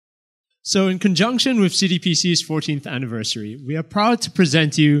So in conjunction with CDPC's 14th anniversary, we are proud to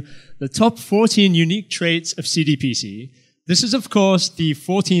present you the top 14 unique traits of CDPC. This is, of course, the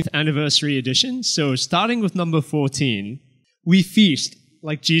 14th anniversary edition, so starting with number 14, we feast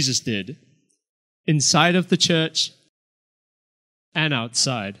like Jesus did, inside of the church and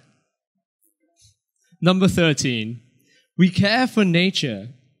outside. Number 13, we care for nature,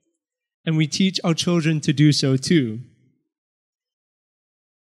 and we teach our children to do so too.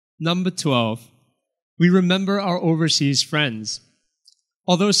 Number 12, we remember our overseas friends,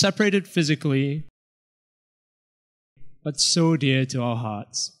 although separated physically, but so dear to our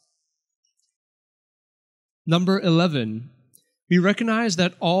hearts. Number 11, we recognize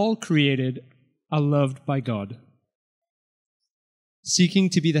that all created are loved by God,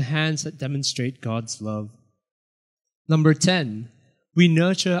 seeking to be the hands that demonstrate God's love. Number 10, we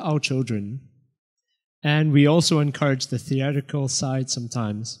nurture our children, and we also encourage the theatrical side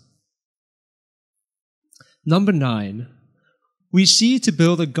sometimes. Number 9, we see to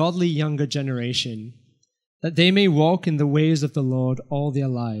build a godly younger generation, that they may walk in the ways of the Lord all their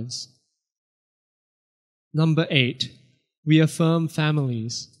lives. Number 8, we affirm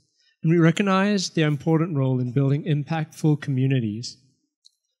families, and we recognize their important role in building impactful communities.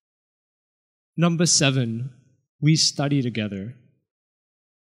 Number 7, we study together.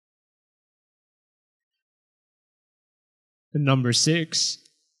 And number 6,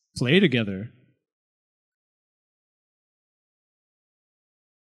 play together.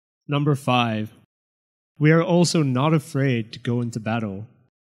 Number 5, we are also not afraid to go into battle.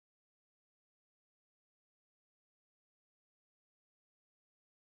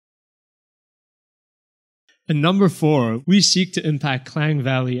 And number 4, we seek to impact Klang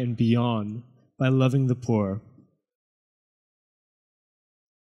Valley and beyond by loving the poor.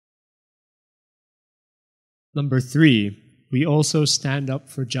 Number 3, we also stand up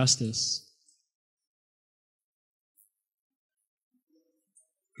for justice.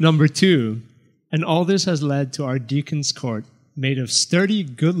 Number 2, and all this has led to our deacon's court made of sturdy,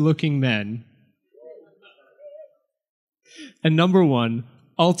 good-looking men. And number 1,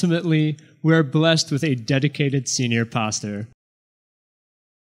 ultimately, we are blessed with a dedicated senior pastor.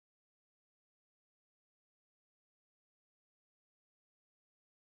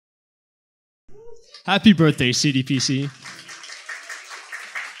 Happy birthday, CDPC.